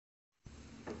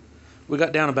We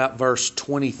got down about verse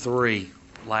 23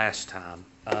 last time.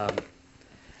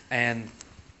 And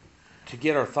to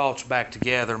get our thoughts back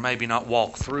together, maybe not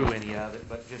walk through any of it,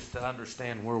 but just to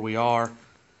understand where we are.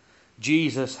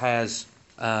 Jesus has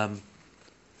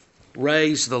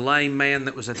raised the lame man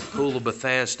that was at the pool of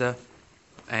Bethesda,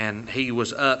 and he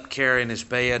was up carrying his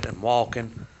bed and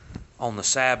walking on the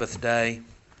Sabbath day.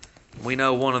 We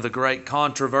know one of the great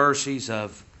controversies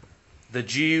of the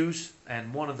Jews,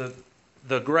 and one of the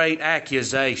great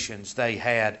accusations they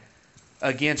had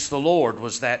against the Lord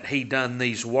was that he done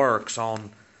these works on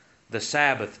the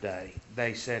Sabbath day.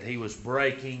 They said he was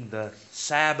breaking the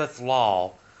Sabbath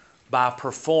law by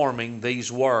performing these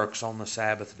works on the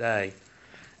Sabbath day.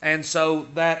 And so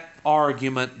that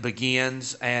argument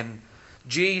begins, and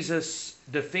Jesus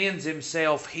defends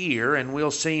himself here, and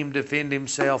we'll see him defend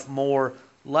himself more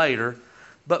later,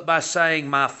 but by saying,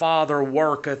 "My Father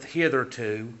worketh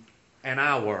hitherto, and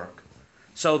I work."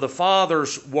 So the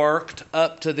Father's worked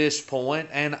up to this point,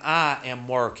 and I am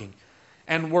working.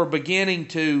 And we're beginning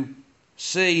to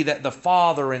see that the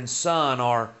Father and Son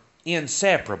are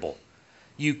inseparable.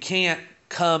 You can't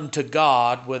come to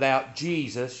God without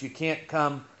Jesus. You can't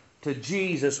come to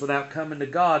Jesus without coming to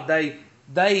God.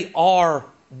 They are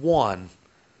one.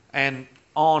 And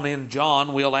on in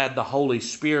John, we'll add the Holy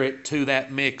Spirit to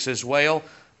that mix as well.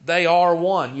 They are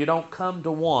one. You don't come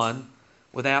to one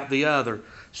without the other.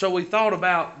 So we thought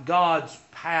about God's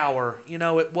power. You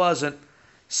know, it wasn't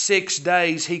 6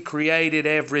 days He created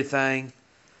everything.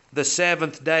 The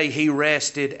seventh day He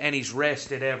rested, and He's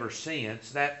rested ever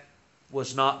since. That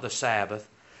was not the Sabbath.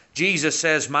 Jesus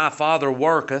says, "My Father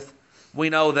worketh." We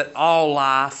know that all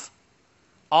life,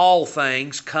 all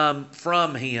things come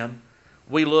from Him.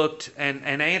 We looked, and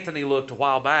Anthony looked a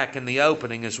while back in the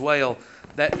opening as well,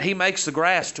 that He makes the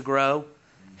grass to grow.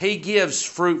 He gives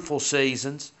fruitful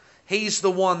seasons. He's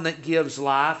the one that gives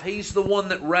life. He's the one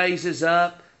that raises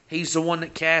up. He's the one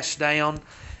that casts down.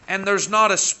 And there's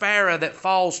not a sparrow that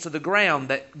falls to the ground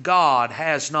that God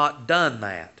has not done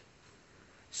that.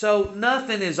 So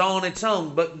nothing is on its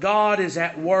own, but God is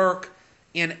at work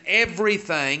in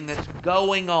everything that's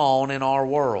going on in our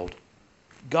world.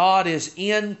 God is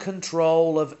in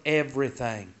control of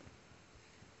everything.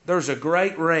 There's a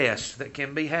great rest that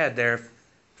can be had there.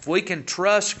 If we can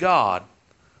trust God,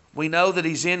 we know that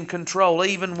He's in control.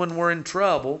 Even when we're in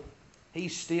trouble,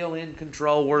 He's still in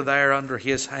control. We're there under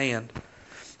His hand.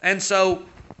 And so,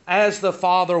 as the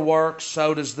Father works,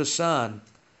 so does the Son.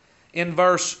 In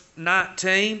verse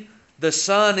 19, the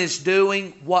Son is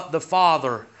doing what the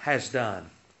Father has done.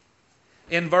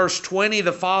 In verse 20,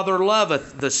 the Father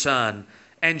loveth the Son,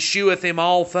 and sheweth Him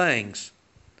all things.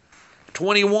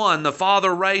 21, the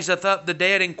Father raiseth up the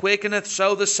dead and quickeneth,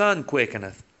 so the Son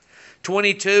quickeneth.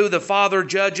 22, the Father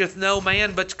judgeth no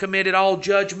man, but committed all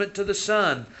judgment to the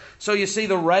Son. So you see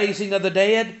the raising of the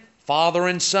dead, Father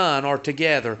and Son are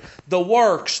together. The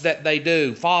works that they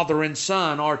do, Father and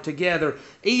Son are together.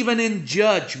 Even in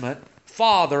judgment,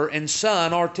 Father and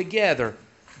Son are together.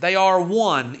 They are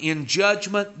one in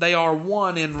judgment. They are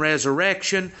one in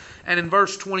resurrection. And in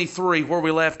verse 23, where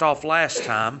we left off last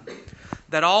time,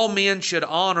 that all men should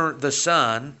honor the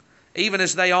Son, even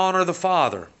as they honor the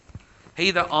Father.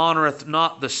 He that honoreth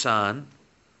not the Son,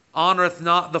 honoreth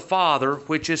not the Father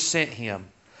which has sent Him.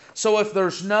 So if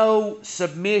there's no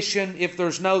submission, if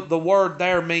there's no, the word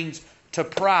there means to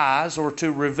prize or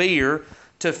to revere,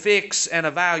 to fix an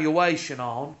evaluation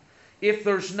on. If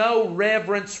there's no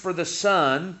reverence for the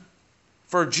Son,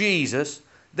 for Jesus,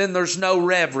 then there's no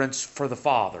reverence for the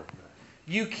Father.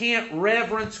 You can't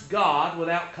reverence God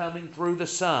without coming through the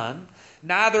Son.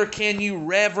 Neither can you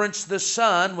reverence the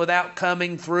Son without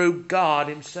coming through God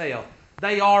Himself.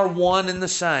 They are one and the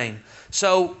same.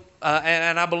 So,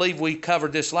 and I believe we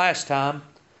covered this last time,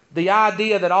 the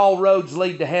idea that all roads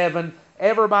lead to heaven,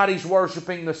 everybody's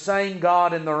worshiping the same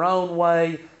God in their own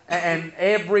way, and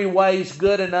every way's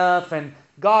good enough, and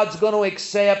God's going to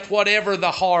accept whatever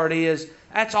the heart is,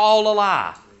 that's all a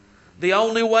lie. The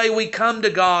only way we come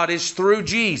to God is through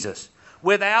Jesus.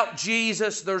 Without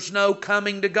Jesus, there's no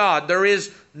coming to God. There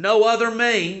is no other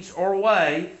means or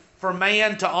way for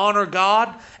man to honor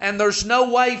God, and there's no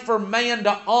way for man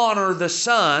to honor the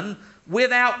Son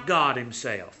without God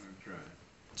Himself.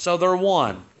 So they're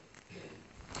one.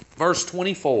 Verse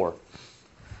 24.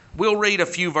 We'll read a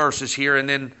few verses here and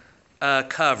then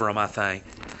cover them, I think.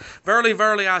 "Verily,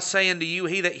 verily, I say unto you,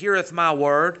 he that heareth my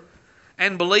word,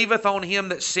 and believeth on Him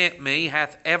that sent me,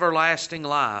 hath everlasting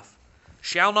life,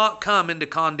 shall not come into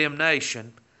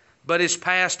condemnation, but is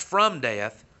passed from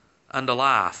death unto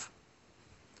life.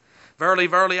 Verily,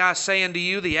 verily, I say unto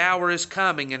you, the hour is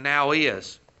coming, and now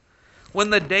is, when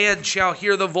the dead shall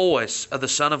hear the voice of the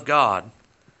Son of God,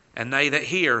 and they that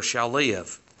hear shall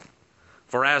live.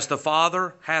 For as the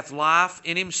Father hath life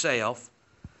in himself,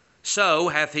 so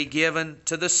hath he given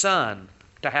to the Son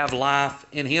to have life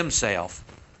in himself,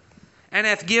 and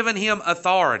hath given him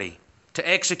authority to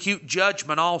execute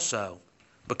judgment also,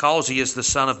 because he is the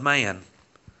Son of Man.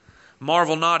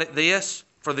 Marvel not at this,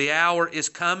 for the hour is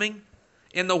coming,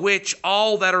 in the which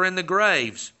all that are in the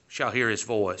graves shall hear his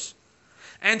voice,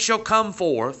 and shall come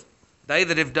forth, they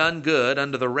that have done good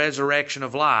unto the resurrection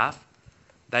of life,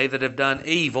 they that have done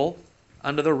evil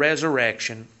unto the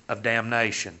resurrection of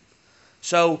damnation.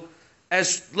 So,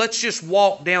 let's just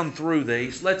walk down through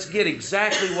these. Let's get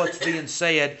exactly what's being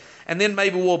said, and then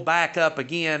maybe we'll back up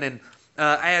again and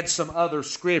add some other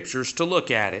scriptures to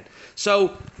look at it.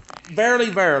 So, verily,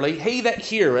 verily, he that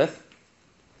heareth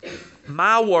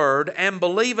my word and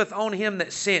believeth on him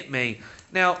that sent me.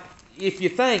 Now, if you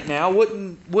think now,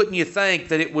 wouldn't you think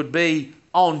that it would be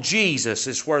on Jesus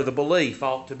is where the belief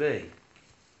ought to be?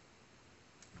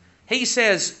 He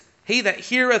says, he that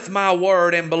heareth my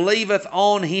word and believeth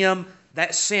on him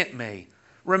that sent me.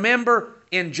 Remember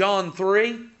in John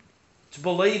 3, it's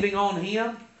believing on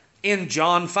him. In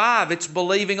John 5, it's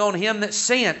believing on him that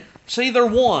sent. See, they're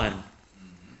one.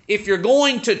 If you're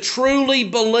going to truly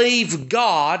believe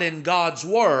God and God's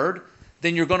word,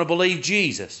 then you're going to believe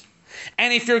Jesus.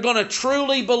 And if you're going to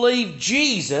truly believe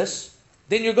Jesus,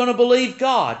 then you're going to believe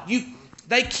God.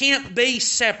 They can't be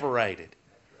separated.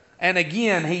 And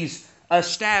again, he's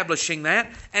establishing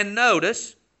that. And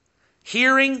notice,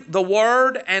 hearing the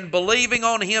word and believing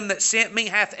on him that sent me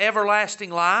hath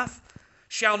everlasting life,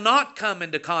 shall not come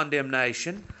into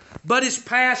condemnation, but is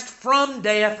passed from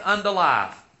death unto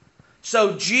life.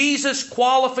 So Jesus'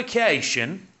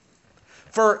 qualification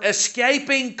for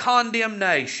escaping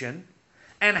condemnation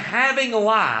and having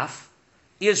life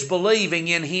is believing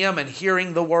in him and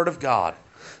hearing the word of God.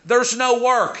 There's no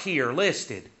work here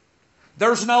listed.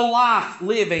 There's no life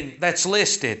living that's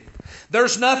listed.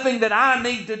 There's nothing that I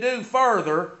need to do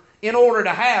further in order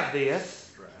to have this.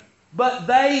 But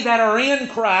they that are in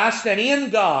Christ and in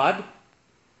God,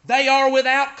 they are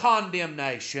without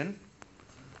condemnation.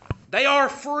 They are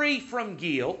free from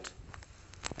guilt.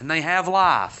 And they have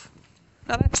life.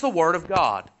 Now that's the Word of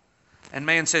God. And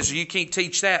man says, you can't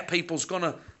teach that.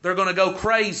 They're going to go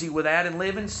crazy with that and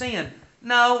live in sin.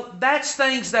 No, that's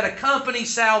things that accompany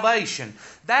salvation.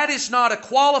 That is not a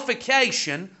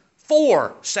qualification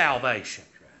for salvation.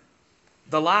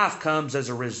 The life comes as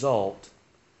a result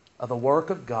of the work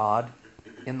of God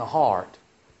in the heart.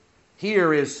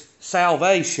 Here is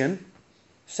salvation.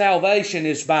 Salvation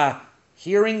is by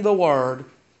hearing the word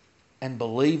and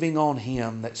believing on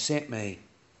him that sent me.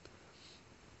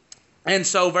 And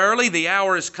so verily the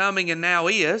hour is coming and now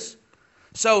is.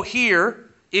 So here,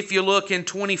 if you look in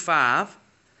 25,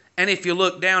 and if you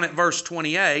look down at verse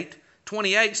 28,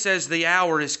 28 says the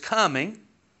hour is coming.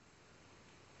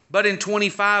 But in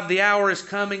 25, the hour is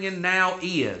coming and now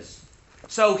is.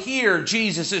 So here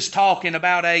Jesus is talking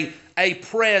about a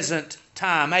present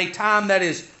time, a time that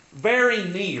is very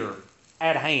near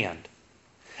at hand.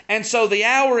 And so the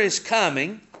hour is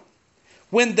coming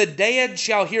when the dead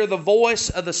shall hear the voice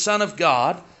of the Son of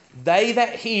God, they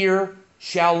that hear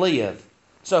shall live.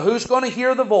 So who's going to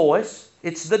hear the voice?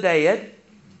 It's the dead.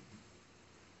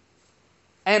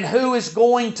 And who is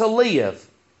going to live?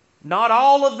 Not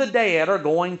all of the dead are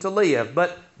going to live,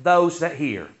 but those that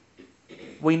hear.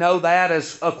 We know that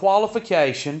as a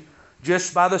qualification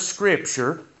just by the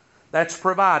Scripture that's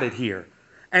provided here.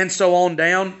 And so on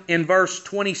down in verse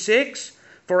 26,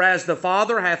 for as the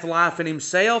Father hath life in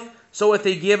himself, so hath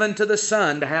he given to the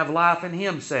Son to have life in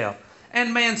himself.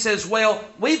 And man says, well,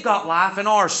 we've got life in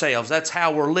ourselves. That's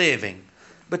how we're living.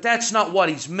 But that's not what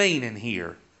he's meaning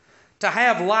here. To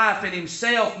have life in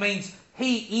himself means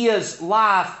he is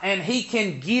life and he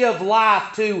can give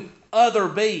life to other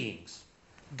beings.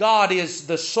 God is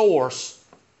the source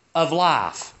of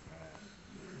life.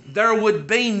 There would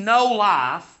be no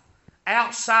life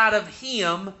outside of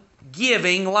him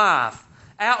giving life,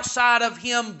 outside of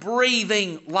him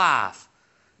breathing life.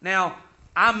 Now,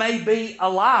 I may be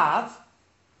alive,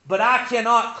 but I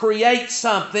cannot create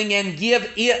something and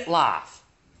give it life.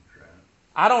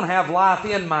 I don't have life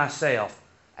in myself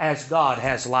as God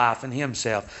has life in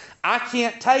himself. I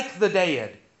can't take the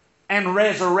dead and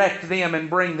resurrect them and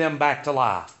bring them back to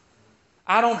life.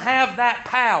 I don't have that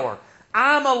power.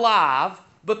 I'm alive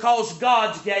because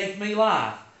God gave me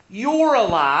life. You're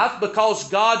alive because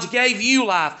God gave you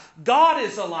life. God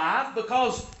is alive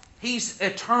because he's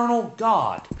eternal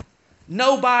God.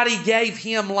 Nobody gave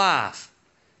him life.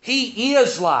 He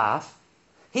is life.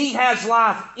 He has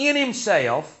life in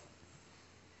himself.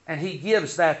 and He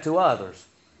gives that to others.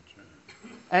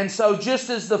 And so just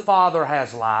as the Father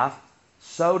has life,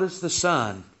 so does the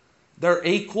Son. They're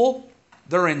equal.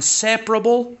 They're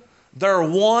inseparable. They're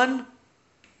one.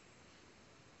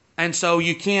 And so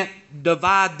you can't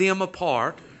divide them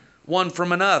apart, one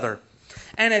from another.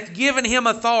 And hath given Him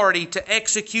authority to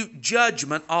execute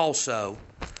judgment also,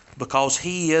 because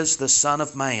He is the Son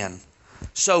of Man.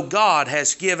 So God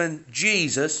has given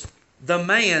Jesus, the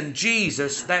man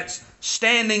Jesus that's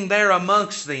standing there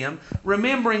amongst them,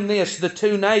 remembering this, the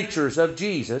two natures of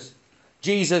Jesus.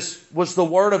 Jesus was the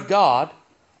Word of God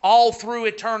all through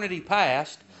eternity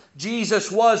past.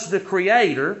 Jesus was the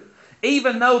Creator,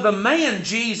 even though the man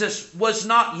Jesus was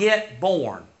not yet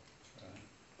born.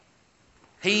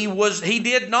 He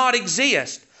did not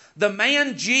exist. The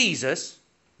man Jesus,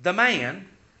 the man,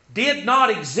 did not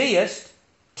exist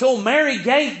till Mary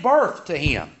gave birth to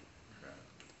Him.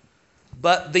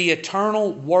 But the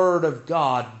eternal Word of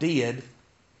God did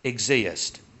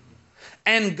exist.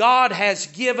 And God has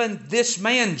given this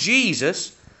man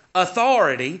Jesus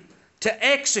authority to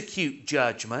execute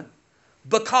judgment,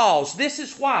 because, this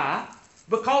is why,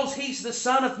 because He's the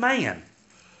Son of Man.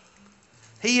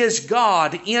 He is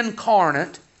God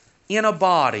incarnate in a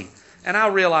body. And I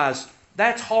realize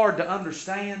that's hard to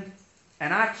understand,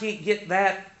 and I can't get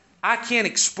that. I can't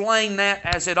explain that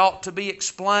as it ought to be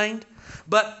explained,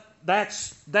 but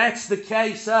that's the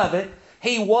case of it.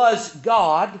 He was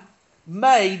God,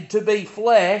 made to be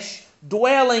flesh,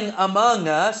 dwelling among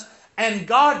us, and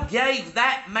God gave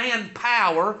that man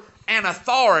power and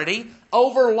authority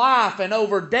over life and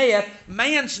over death.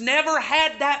 Man's never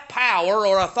had that power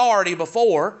or authority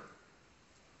before,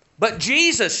 but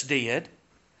Jesus did.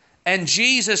 And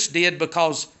Jesus did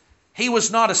because He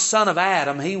was not a son of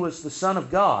Adam. He was the Son of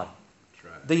God. That's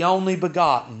right. The only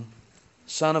begotten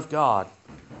Son of God.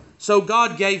 So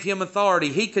God gave Him authority.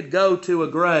 He could go to a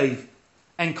grave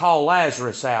and call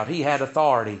Lazarus out. He had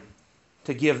authority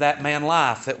to give that man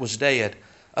life that was dead.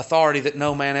 Authority that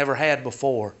no man ever had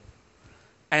before.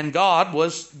 And God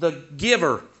was the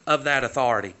giver of that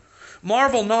authority.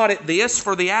 Marvel not at this,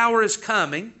 for the hour is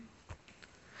coming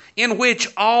in which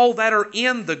all that are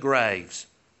in the graves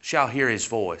shall hear His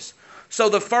voice. So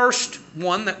the first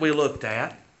one that we looked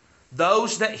at,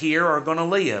 those that hear are going to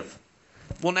live.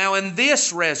 Well, now in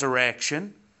this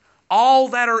resurrection, all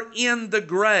that are in the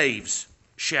graves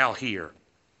shall hear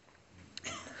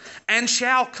and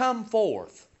shall come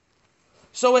forth.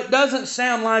 So it doesn't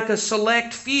sound like a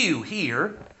select few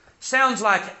here. Sounds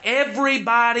like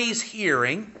everybody's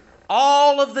hearing,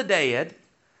 all of the dead,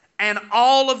 and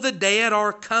all of the dead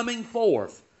are coming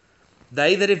forth.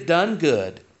 They that have done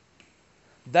good.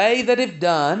 They that have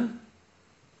done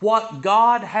what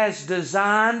God has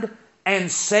designed and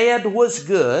said was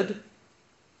good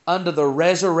unto the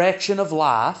resurrection of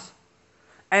life.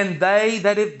 And they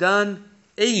that have done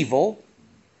evil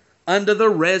unto the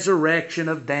resurrection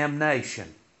of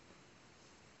damnation.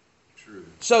 True.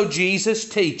 So Jesus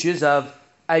teaches of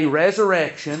a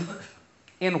resurrection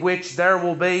in which there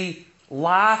will be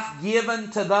life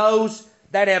given to those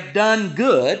that have done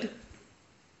good,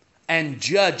 and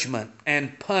judgment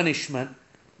and punishment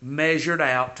measured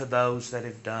out to those that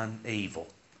have done evil.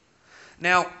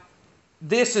 Now,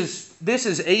 this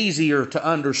is easier to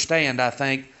understand, I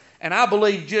think, and I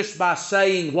believe just by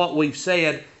saying what we've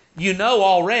said, you know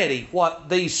already what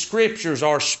these scriptures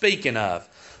are speaking of.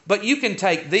 But you can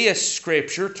take this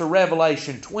scripture to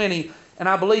Revelation 20, and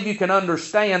I believe you can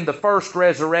understand the first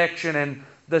resurrection and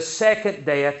the second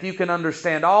death. You can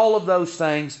understand all of those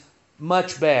things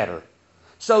much better.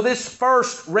 So this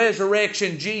first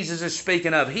resurrection Jesus is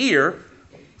speaking of here,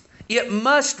 it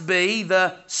must be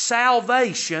the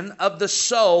salvation of the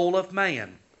soul of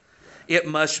man. It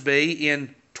must be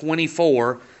in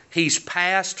 24, he's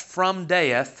passed from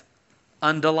death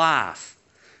unto life.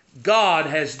 God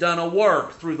has done a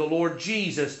work through the Lord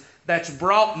Jesus that's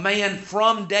brought man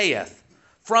from death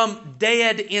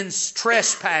in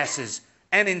trespasses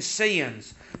and in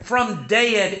sins, from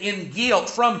dead in guilt,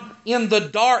 from in the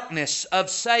darkness of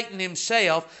Satan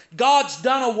himself. God's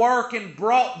done a work and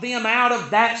brought them out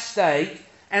of that state,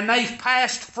 and they've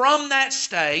passed from that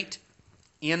state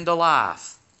into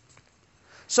life.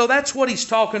 So that's what he's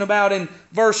talking about in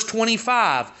verse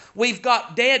 25. We've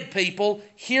got dead people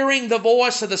hearing the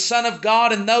voice of the Son of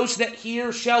God, and those that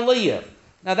hear shall live.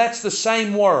 Now that's the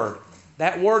same word.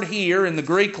 That word here in the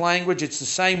Greek language, it's the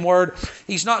same word.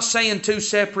 He's not saying two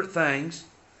separate things.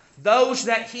 Those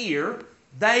that hear,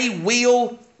 they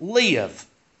will live.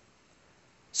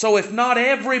 So if not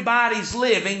everybody's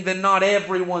living, then not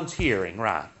everyone's hearing,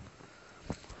 right?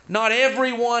 Not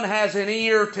everyone has an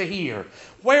ear to hear.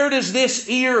 Where does this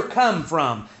ear come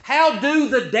from? How do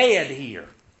the dead hear?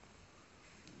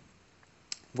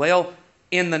 Well,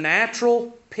 in the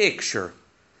natural picture,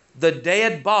 the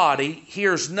dead body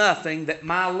hears nothing that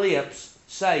my lips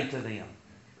say to them.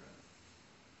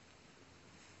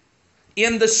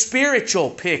 In the spiritual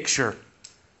picture,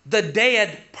 the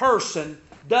dead person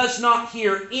does not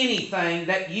hear anything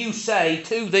that you say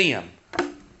to them.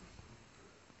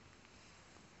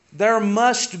 There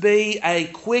must be a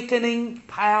quickening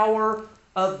power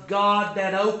of God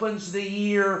that opens the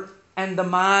ear and the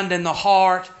mind and the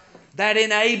heart that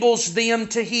enables them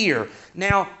to hear.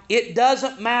 Now, it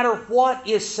doesn't matter what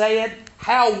is said,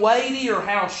 how weighty or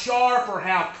how sharp or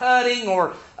how cutting or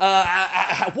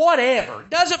whatever. It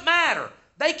doesn't matter.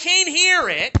 They can't hear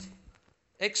it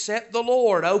except the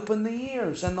Lord open the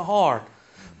ears and the heart.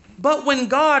 But when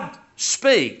God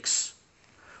speaks,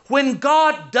 when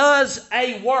God does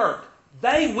a work,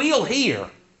 they will hear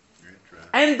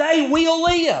and they will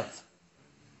live.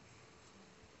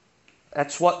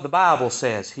 That's what the Bible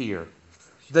says here.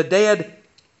 The dead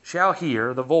shall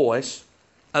hear the voice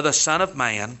of the Son of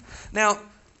Man. Now,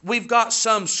 we've got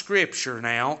some scripture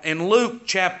now. In Luke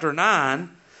chapter 9,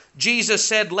 Jesus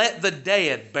said, let the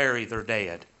dead bury their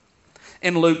dead.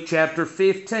 In Luke chapter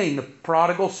 15, the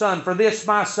prodigal son, for this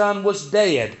my son was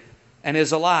dead and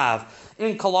is alive.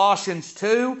 In Colossians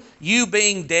 2, you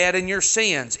being dead in your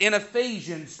sins. In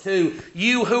Ephesians 2,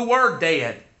 you who were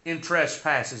dead in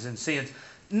trespasses and sins.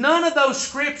 None of those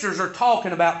scriptures are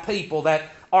talking about people that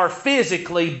are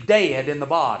physically dead in the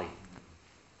body.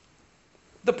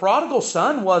 The prodigal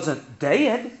son wasn't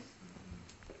dead,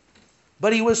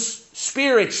 but he was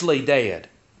spiritually dead.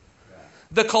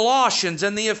 The Colossians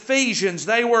and the Ephesians,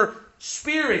 they were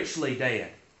spiritually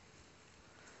dead.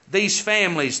 These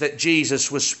families that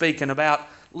Jesus was speaking about,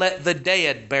 let the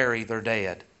dead bury their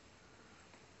dead.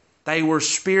 They were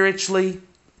spiritually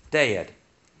dead.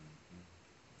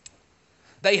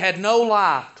 They had no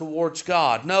life towards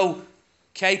God, no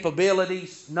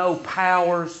capabilities, no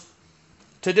powers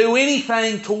to do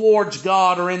anything towards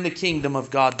God or in the kingdom of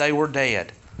God. They were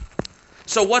dead.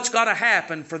 So what's got to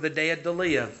happen for the dead to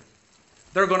live?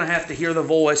 They're going to have to hear the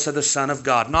voice of the Son of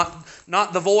God.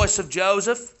 Not the voice of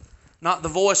Joseph, not the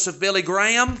voice of Billy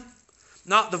Graham,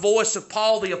 not the voice of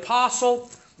Paul the Apostle,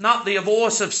 not the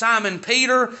voice of Simon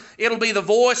Peter. It'll be the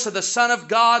voice of the Son of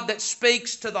God that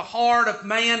speaks to the heart of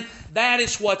man. That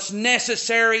is what's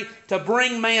necessary to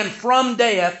bring man from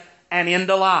death and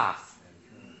into life.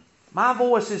 My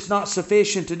voice is not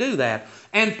sufficient to do that.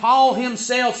 And Paul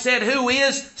himself said, who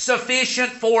is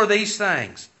sufficient for these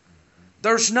things?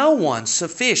 There's no one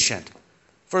sufficient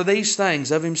for these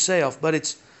things of himself, but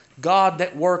it's God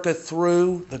that worketh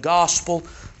through the gospel,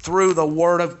 through the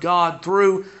Word of God,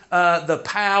 through the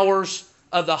powers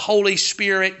of the Holy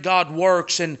Spirit. God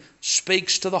works and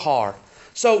speaks to the heart.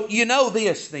 So you know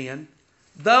this then.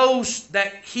 Those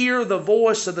that hear the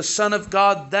voice of the Son of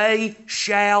God, they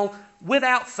shall,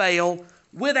 without fail,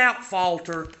 without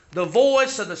falter, the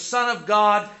voice of the Son of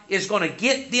God is going to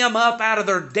get them up out of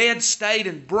their dead state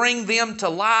and bring them to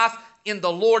life in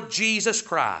the Lord Jesus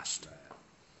Christ.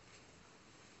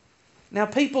 Now,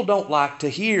 people don't like to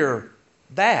hear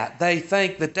that. They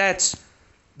think that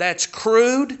that's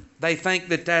crude. They think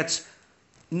that that's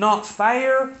not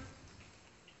fair.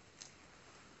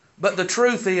 But the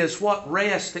truth is, what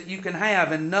rest that you can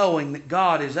have in knowing that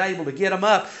God is able to get them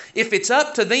up. If it's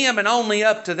up to them and only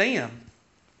up to them,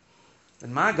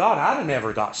 then my God, I'd have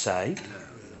never got saved.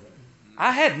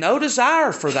 I had no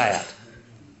desire for that.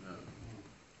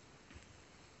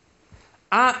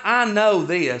 I know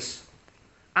this.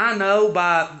 I know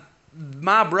by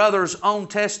my brother's own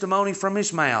testimony from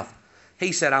his mouth.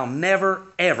 He said, I'll never,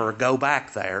 ever go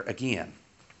back there again.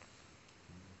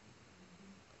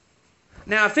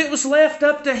 Now, if it was left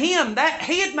up to him, that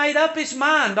he had made up his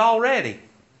mind already.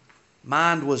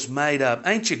 Mind was made up.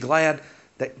 Ain't you glad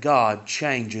that God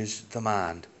changes the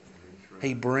mind?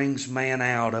 He brings man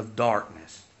out of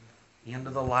darkness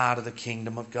into the light of the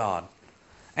kingdom of God.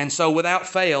 And so without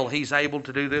fail, he's able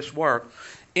to do this work.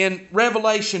 In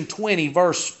Revelation 20,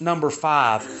 verse number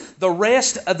 5, the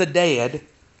rest of the dead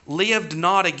lived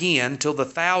not again till the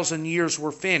 1,000 years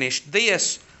were finished.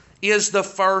 This is the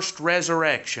first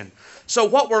resurrection. So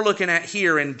what we're looking at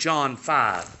here in John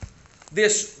 5,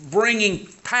 this bringing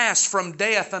pass from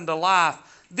death unto life,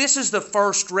 this is the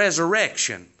first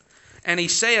resurrection. And he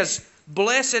says,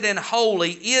 blessed and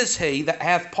holy is he that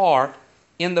hath part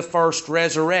in the first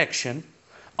resurrection.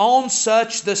 On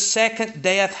such the second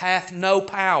death hath no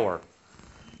power,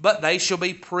 but they shall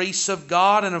be priests of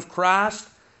God and of Christ,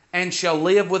 and shall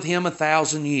live with him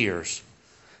 1,000 years.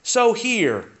 So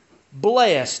here,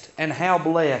 Blessed, and how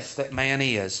blessed that man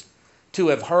is, to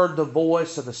have heard the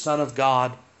voice of the Son of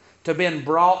God, to have been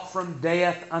brought from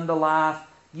death unto life.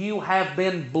 You have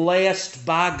been blessed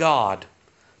by God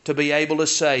to be able to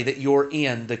say that you're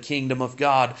in the kingdom of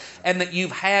God and that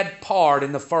you've had part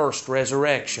in the first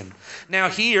resurrection. Now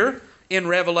here in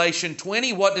Revelation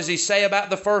 20, what does he say about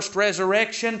the first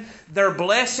resurrection? They're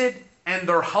blessed and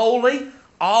they're holy,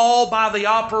 all by the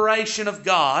operation of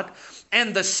God.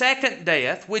 And the second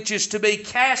death, which is to be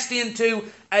cast into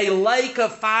a lake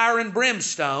of fire and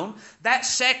brimstone, that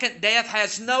second death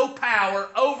has no power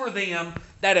over them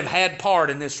that have had part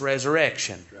in this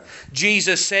resurrection.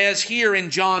 Jesus says here in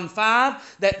John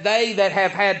 5 that they that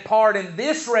have had part in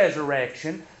this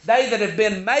resurrection, they that have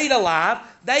been made alive,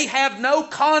 they have no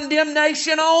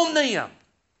condemnation on them.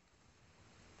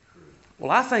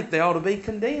 Well, I think they ought to be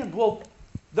condemned. Well,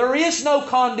 there is no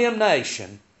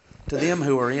condemnation to them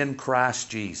who are in Christ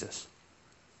Jesus.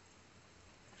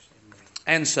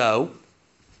 And so,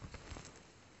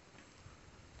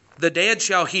 the dead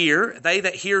shall hear, they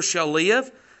that hear shall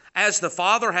live. As the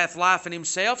Father hath life in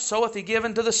himself, so hath he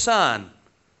given to the Son,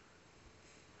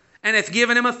 and hath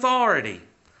given him authority.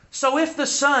 So if the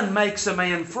Son makes a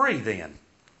man free then,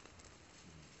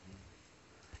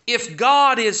 if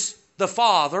God is the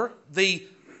Father,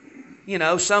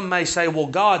 some may say, well,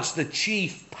 God's the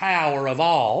chief power of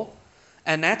all,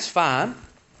 and that's fine.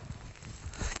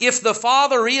 If the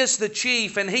Father is the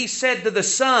chief and he said to the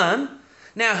Son,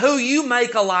 now who you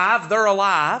make alive, they're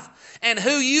alive, and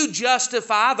who you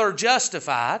justify, they're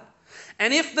justified.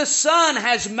 And if the Son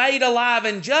has made alive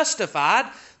and justified,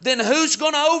 then who's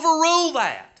going to overrule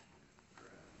that?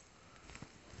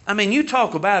 I mean, you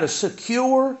talk about a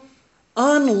secure,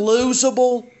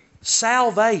 unlosable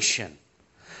salvation.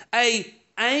 An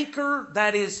anchor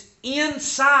that is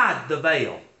inside the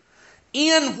veil,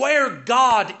 in where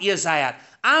God is at.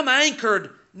 I'm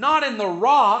anchored not in the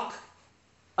rock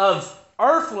of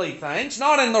earthly things,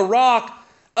 not in the rock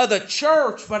of the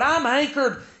church, but I'm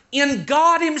anchored in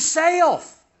God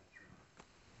Himself.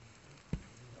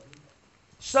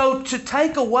 So to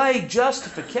take away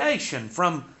justification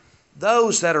from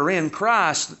those that are in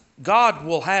Christ, God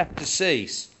will have to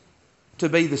cease to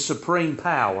be the supreme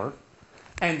power,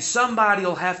 and somebody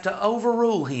will have to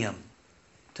overrule Him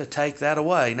to take that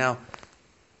away. Now,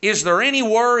 is there any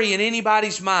worry in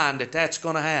anybody's mind that that's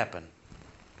going to happen?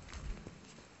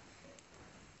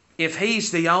 If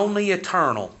He's the only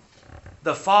eternal,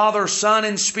 the Father, Son,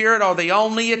 and Spirit are the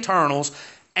only eternals,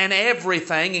 and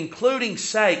everything, including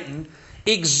Satan,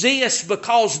 exists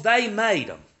because they made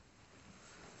them.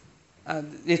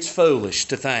 It's foolish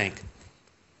to think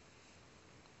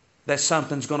that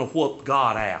something's going to whoop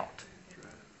God out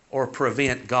or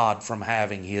prevent God from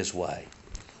having His way.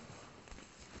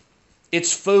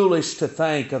 It's foolish to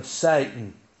think of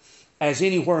Satan as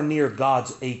anywhere near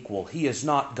God's equal. He is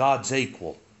not God's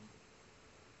equal.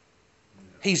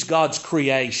 He's God's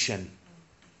creation.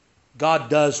 God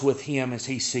does with him as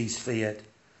He sees fit.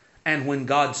 And when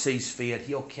God sees fit,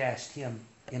 He'll cast him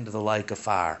into the lake of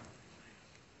fire.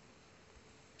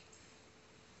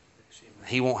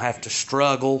 He won't have to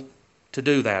struggle to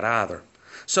do that either.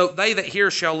 So they that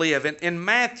hear shall live. In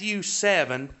Matthew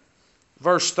 7,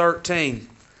 verse 13,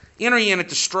 enter ye in at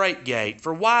the strait gate,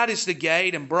 for wide is the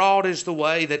gate, and broad is the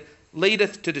way that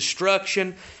leadeth to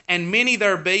destruction, and many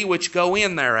there be which go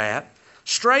in thereat.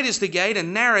 Strait is the gate,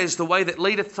 and narrow is the way that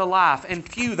leadeth to life, and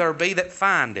few there be that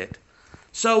find it.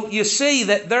 So you see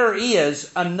that there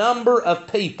is a number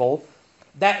of people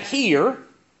that hear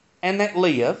and that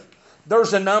live.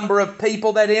 There's a number of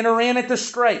people that enter in at the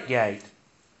strait gate.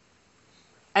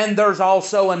 And there's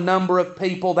also a number of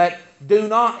people that do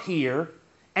not hear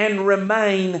and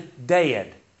remain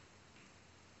dead.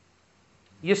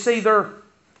 You see,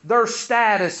 their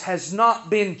status has not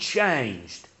been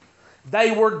changed.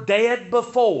 They were dead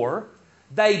before,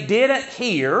 they didn't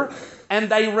hear, and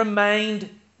they remained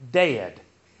dead.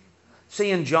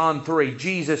 See, in John 3,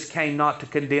 Jesus came not to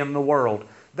condemn the world.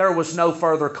 There was no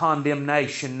further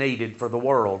condemnation needed for the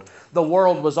world. The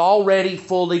world was already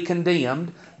fully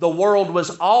condemned. The world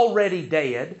was already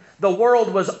dead. The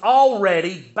world was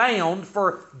already bound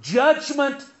for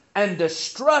judgment and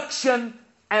destruction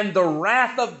and the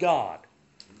wrath of God.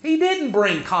 He didn't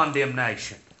bring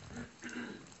condemnation.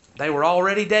 They were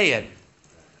already dead,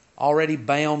 already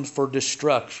bound for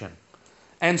destruction.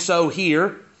 And so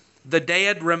here, the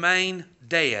dead remain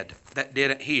dead that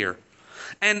didn't hear.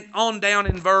 And on down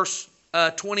in verse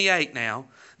 28 now,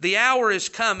 the hour is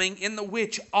coming in the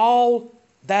which all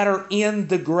that are in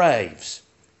the graves.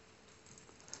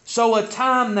 So a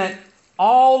time that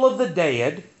all of the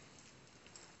dead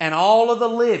and all of the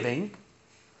living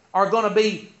are going to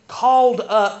be called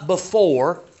up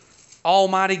before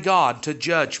Almighty God to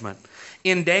judgment.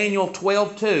 In Daniel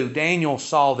 12:2, Daniel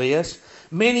saw this.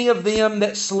 Many of them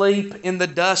that sleep in the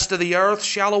dust of the earth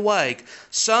shall awake,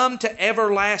 some to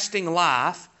everlasting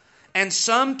life, and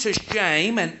some to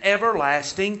shame and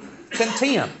everlasting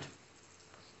contempt.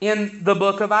 In the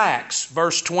book of Acts,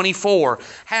 verse 24,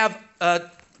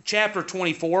 chapter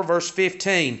 24, verse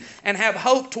 15, and have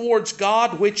hope towards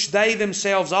God, which they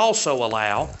themselves also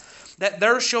allow, that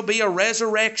there shall be a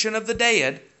resurrection of the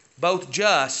dead, both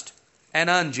just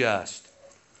and unjust.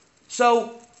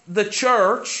 So the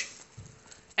church,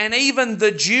 and even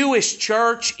the Jewish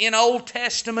church in Old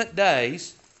Testament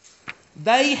days,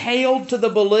 they held to the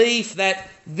belief that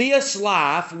this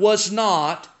life was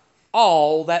not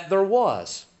all that there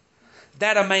was.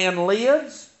 That a man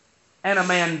lives and a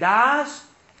man dies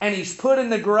and he's put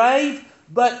in the grave,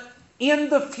 but in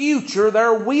the future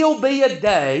there will be a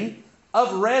day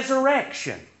of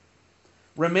resurrection.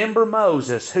 Remember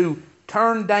Moses, who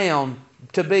turned down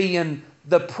to be in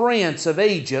the prince of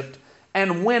Egypt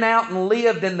and went out and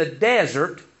lived in the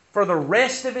desert for the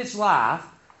rest of his life.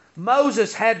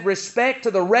 Moses had respect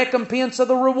to the recompense of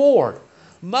the reward.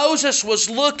 Moses was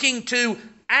looking to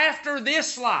after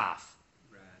this life.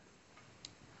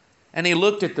 And he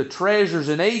looked at the treasures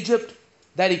in Egypt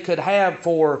that he could have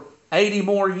for 80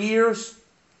 more years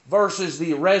versus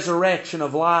the resurrection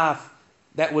of life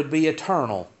that would be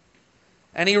eternal.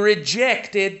 And he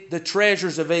rejected the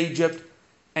treasures of Egypt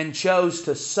and chose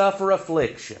to suffer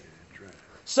affliction.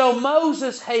 So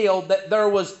Moses held that there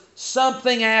was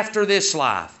something after this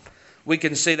life. We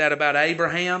can see that about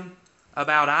Abraham,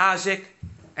 about Isaac,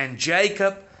 and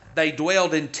Jacob. They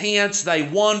dwelled in tents. They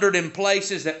wandered in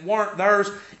places that weren't theirs.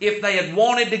 If they had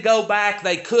wanted to go back,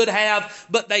 they could have,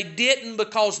 but they didn't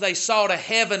because they sought a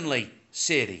heavenly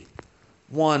city,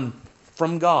 one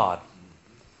from God.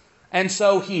 And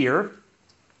so here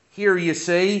you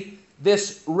see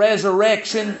this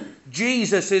resurrection,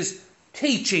 Jesus is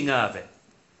teaching of it.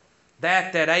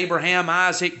 That Abraham,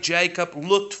 Isaac, Jacob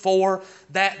looked for,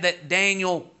 that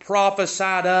Daniel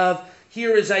prophesied of.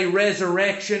 Here is a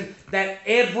resurrection that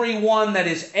everyone that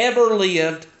has ever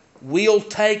lived will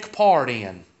take part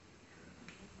in.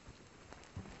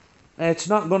 It's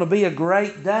not going to be a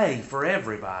great day for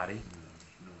everybody.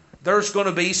 There's going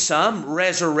to be some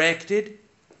resurrected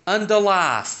unto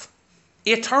life,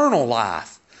 eternal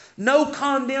life, no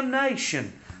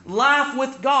condemnation, life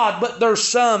with God, but there's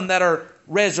some that are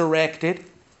resurrected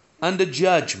unto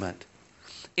judgment.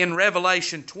 In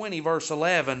Revelation 20, verse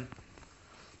 11,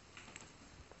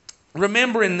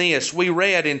 remembering this, we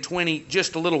read in 20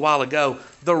 just a little while ago,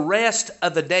 the rest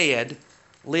of the dead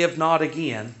lived not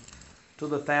again till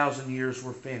the 1,000 years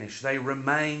were finished. They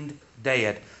remained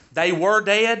dead. They were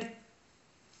dead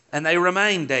and they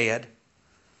remained dead.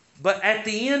 But at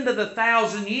the end of the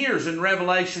 1,000 years in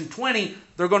Revelation 20,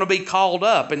 they're going to be called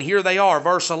up. And here they are,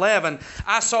 verse 11.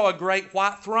 I saw a great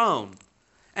white throne,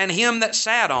 and him that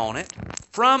sat on it,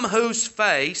 from whose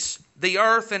face the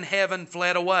earth and heaven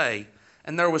fled away,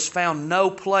 and there was found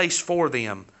no place for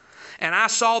them. And I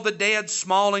saw the dead,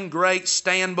 small and great,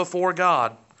 stand before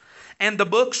God. And the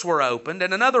books were opened,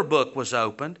 and another book was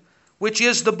opened, which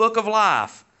is the book of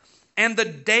life. And the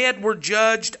dead were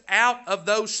judged out of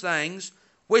those things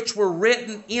which were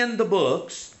written in the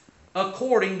books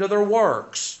according to their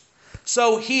works.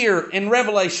 So here in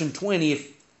Revelation 20,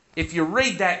 if you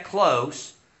read that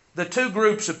close, the two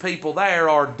groups of people there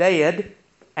are dead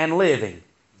and living.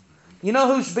 You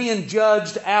know who's being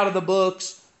judged out of the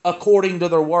books according to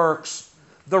their works?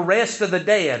 The rest of the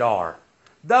dead are.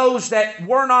 Those that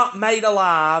were not made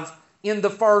alive in the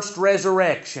first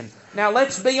resurrection. Now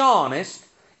let's be honest.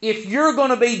 If you're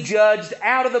going to be judged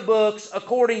out of the books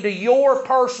according to your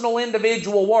personal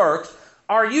individual works,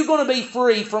 are you going to be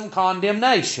free from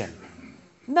condemnation?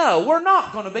 No, we're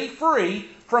not going to be free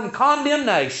from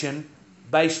condemnation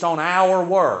based on our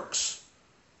works.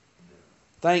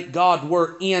 Thank God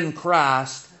we're in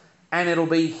Christ, and it'll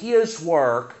be His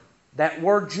work that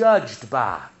we're judged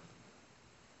by.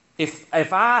 If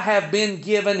I have been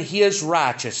given His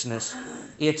righteousness,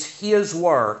 it's His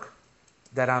work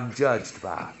that I'm judged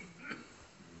by.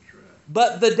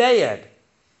 But the dead,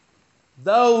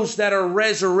 those that are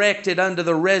resurrected unto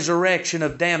the resurrection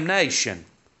of damnation,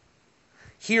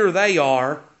 here they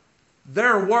are,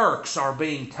 their works are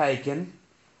being taken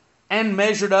and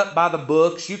measured up by the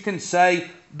books. You can say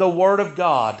the Word of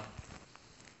God.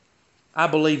 I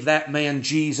believe that man,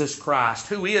 Jesus Christ,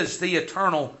 who is the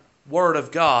eternal Word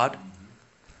of God,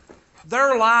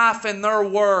 their life and their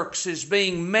works is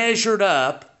being measured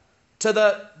up to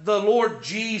the Lord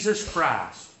Jesus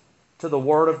Christ, to the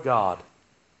Word of God.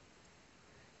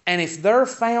 And if they're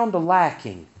found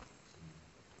lacking,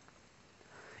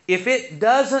 if it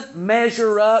doesn't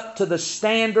measure up to the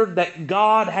standard that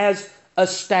God has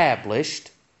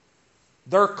established,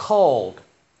 they're culled.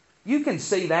 You can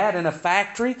see that in a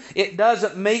factory. It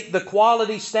doesn't meet the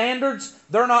quality standards.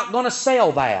 They're not going to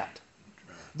sell that.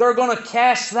 They're going to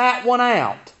cash that one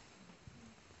out.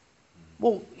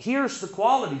 Well, here's the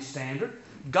quality standard.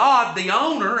 God, the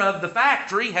owner of the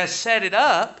factory, has set it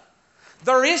up.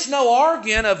 There is no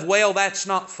arguing of, well, that's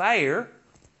not fair.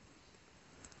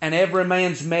 And every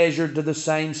man's measured to the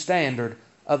same standard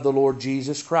of the Lord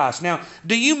Jesus Christ. Now,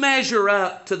 do you measure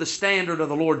up to the standard of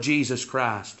the Lord Jesus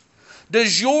Christ?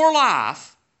 Does your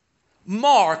life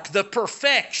mark the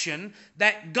perfection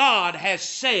that God has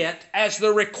set as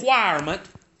the requirement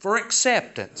for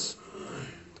acceptance?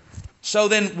 So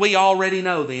then we already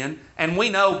know then, and we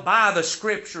know by the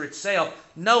Scripture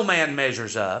itself, no man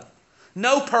measures up.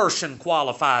 No person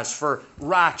qualifies for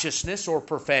righteousness or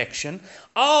perfection.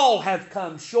 All have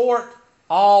come short.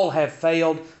 All have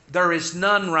failed. There is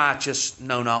none righteous,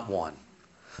 no, not one.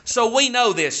 So we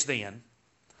know this then.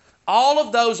 All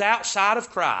of those outside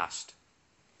of Christ,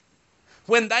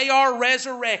 when they are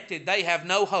resurrected, they have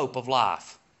no hope of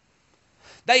life.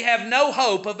 They have no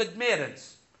hope of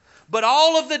admittance. But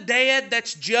all of the dead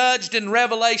that's judged in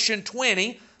Revelation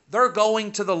 20, they're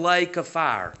going to the lake of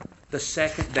fire, the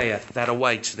second death that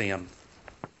awaits them.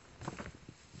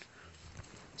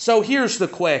 So here's the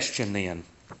question then.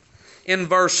 In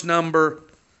verse number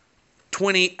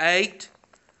 28,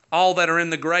 all that are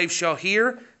in the grave shall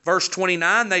hear. Verse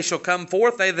 29, they shall come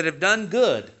forth, they that have done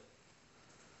good.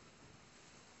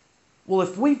 Well,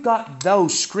 if we've got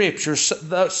those scriptures,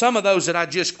 some of those that I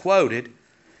just quoted,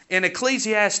 in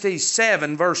Ecclesiastes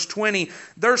 7, verse 20,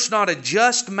 there's not a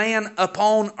just man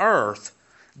upon earth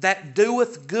that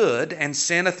doeth good and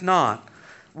sinneth not.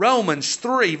 Romans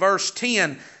 3, verse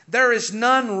 10, there is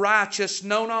none righteous,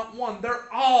 no, not one.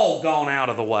 They're all gone out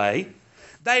of the way.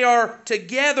 They are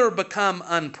together become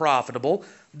unprofitable.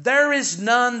 There is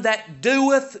none that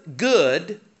doeth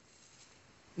good,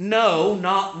 no,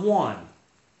 not one.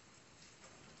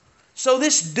 So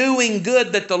this doing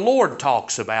good that the Lord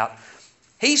talks about,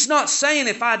 He's not saying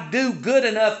if I do good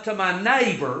enough to my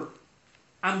neighbor,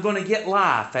 I'm going to get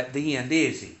life at the end,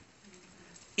 is He?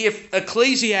 If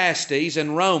Ecclesiastes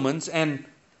and Romans, and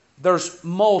there's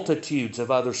multitudes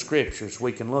of other scriptures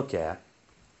we can look at,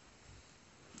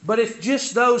 but if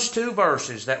just those two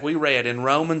verses that we read in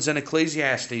Romans and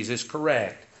Ecclesiastes is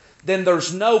correct, then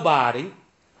there's nobody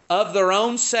of their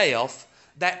own self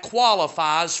that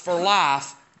qualifies for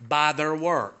life by their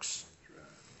works.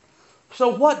 So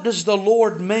what does the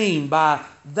Lord mean by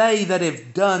they that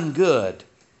have done good?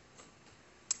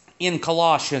 In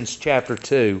Colossians chapter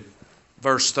 2,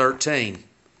 verse 13.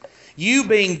 You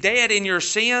being dead in your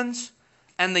sins,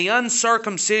 and the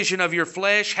uncircumcision of your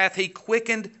flesh hath He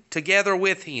quickened together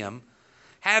with Him,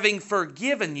 having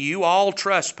forgiven you all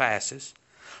trespasses,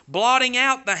 blotting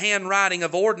out the handwriting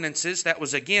of ordinances that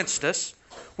was against us,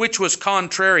 which was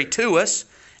contrary to us,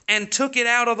 and took it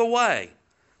out of the way,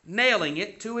 nailing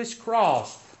it to His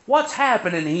cross. What's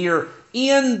happening here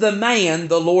in the man,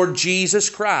 the Lord Jesus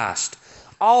Christ?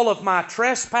 All of my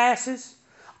trespasses,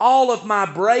 all of my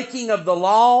breaking of the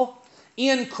law,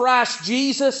 in Christ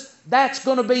Jesus, that's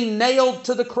going to be nailed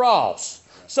to the cross.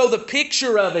 So the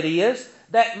picture of it is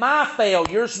that my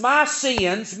failures, my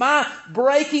sins, my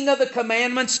breaking of the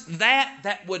commandments,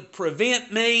 that would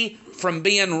prevent me from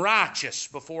being righteous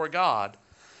before God,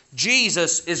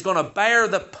 Jesus is going to bear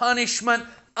the punishment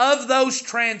of those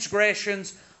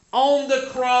transgressions on the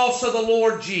cross of the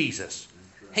Lord Jesus.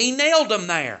 He nailed them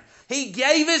there. He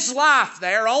gave His life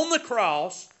there on the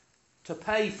cross to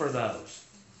pay for those.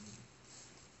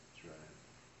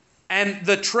 And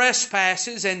the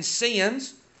trespasses and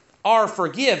sins are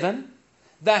forgiven.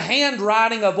 The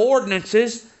handwriting of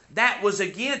ordinances, that was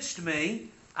against me.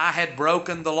 I had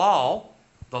broken the law.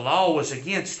 The law was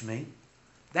against me.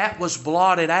 That was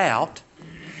blotted out.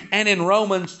 And in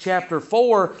Romans chapter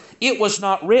 4, it was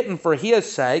not written for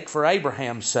his sake, for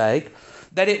Abraham's sake,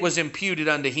 that it was imputed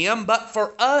unto him, but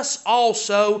for us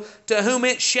also, to whom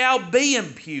it shall be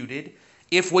imputed,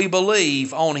 if we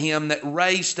believe on Him that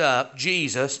raised up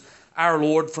Jesus, our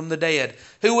Lord, from the dead,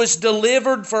 who was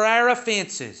delivered for our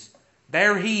offenses.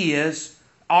 There He is.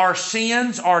 Our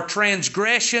sins, our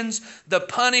transgressions, the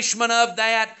punishment of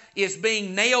that is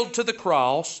being nailed to the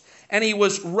cross, and He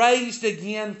was raised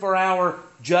again for our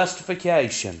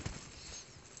justification.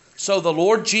 So the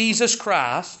Lord Jesus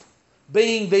Christ,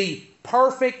 being the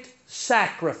perfect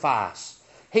sacrifice,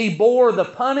 He bore the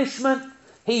punishment,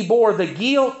 He bore the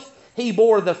guilt, He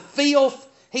bore the filth,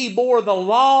 He bore the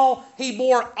law. He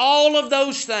bore all of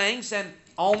those things. And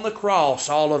on the cross,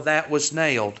 all of that was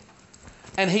nailed.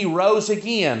 And He rose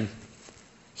again.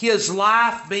 His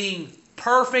life being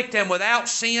perfect and without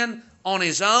sin on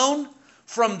His own.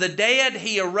 From the dead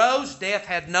He arose. Death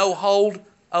had no hold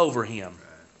over Him.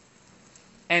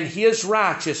 And His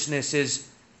righteousness is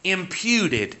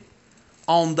imputed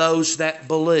on those that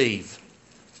believe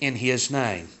in His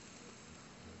name.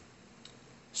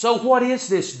 So what is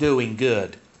this doing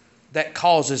good that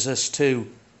causes us to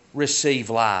receive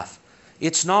life?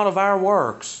 It's not of our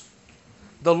works.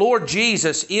 The Lord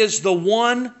Jesus is the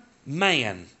one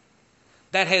man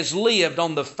that has lived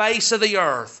on the face of the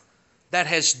earth that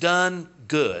has done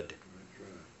good.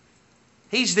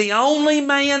 He's the only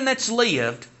man that's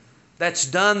lived that's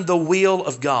done the will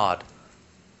of God.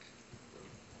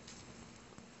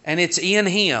 And it's in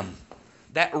Him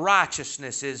that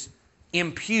righteousness is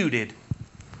imputed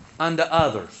unto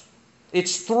others.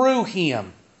 It's through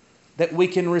Him that we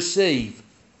can receive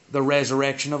the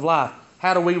resurrection of life.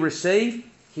 How do we receive?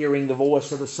 Hearing the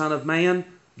voice of the Son of Man,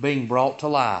 being brought to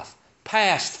life.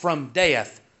 Passed from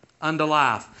death unto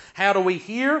life. How do we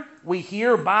hear? We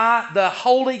hear by the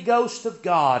Holy Ghost of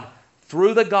God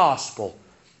through the gospel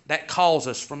that calls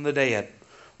us from the dead.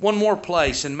 One more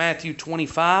place in Matthew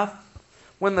 25.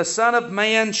 When the Son of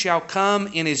Man shall come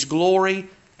in His glory,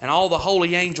 and all the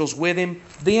holy angels with Him,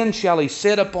 then shall He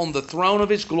sit upon the throne of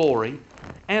His glory,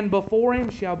 and before Him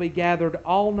shall be gathered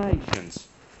all nations,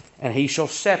 and He shall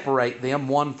separate them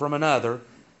one from another,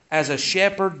 as a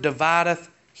shepherd divideth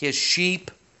his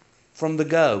sheep from the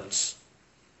goats.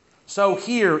 So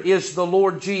here is the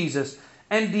Lord Jesus.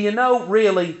 And do you know,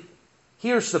 really,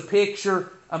 here's the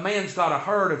picture. A man's got a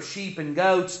herd of sheep and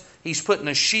goats. He's putting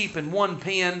a sheep in one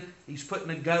pen. He's putting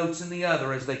the goats in the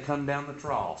other as they come down the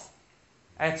trough.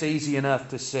 That's easy enough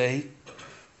to see.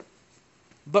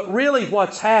 But really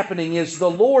what's happening is the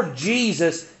Lord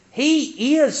Jesus,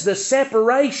 He is the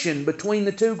separation between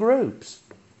the two groups.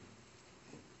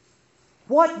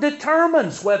 What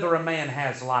determines whether a man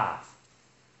has life?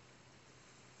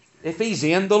 If he's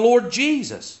in the Lord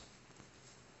Jesus.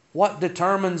 What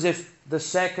determines if the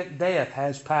second death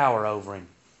has power over him?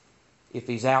 If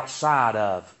he's outside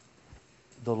of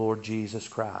the Lord Jesus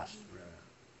Christ.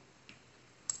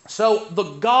 So the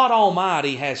God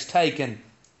Almighty has taken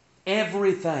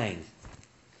everything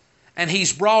and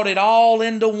He's brought it all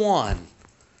into one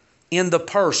in the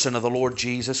person of the Lord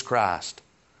Jesus Christ.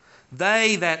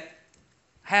 They that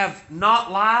have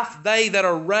not life, they that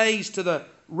are raised to the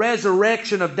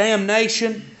resurrection of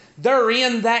damnation, they're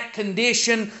in that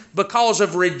condition because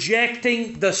of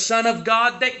rejecting the Son of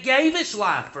God that gave His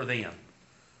life for them.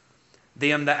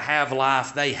 Them that have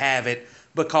life, they have it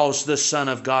because the Son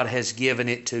of God has given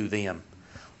it to them.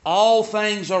 All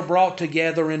things are brought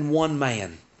together in one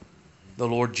man, the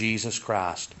Lord Jesus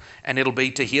Christ. And it'll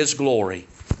be to His glory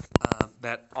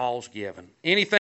that all's given. Anything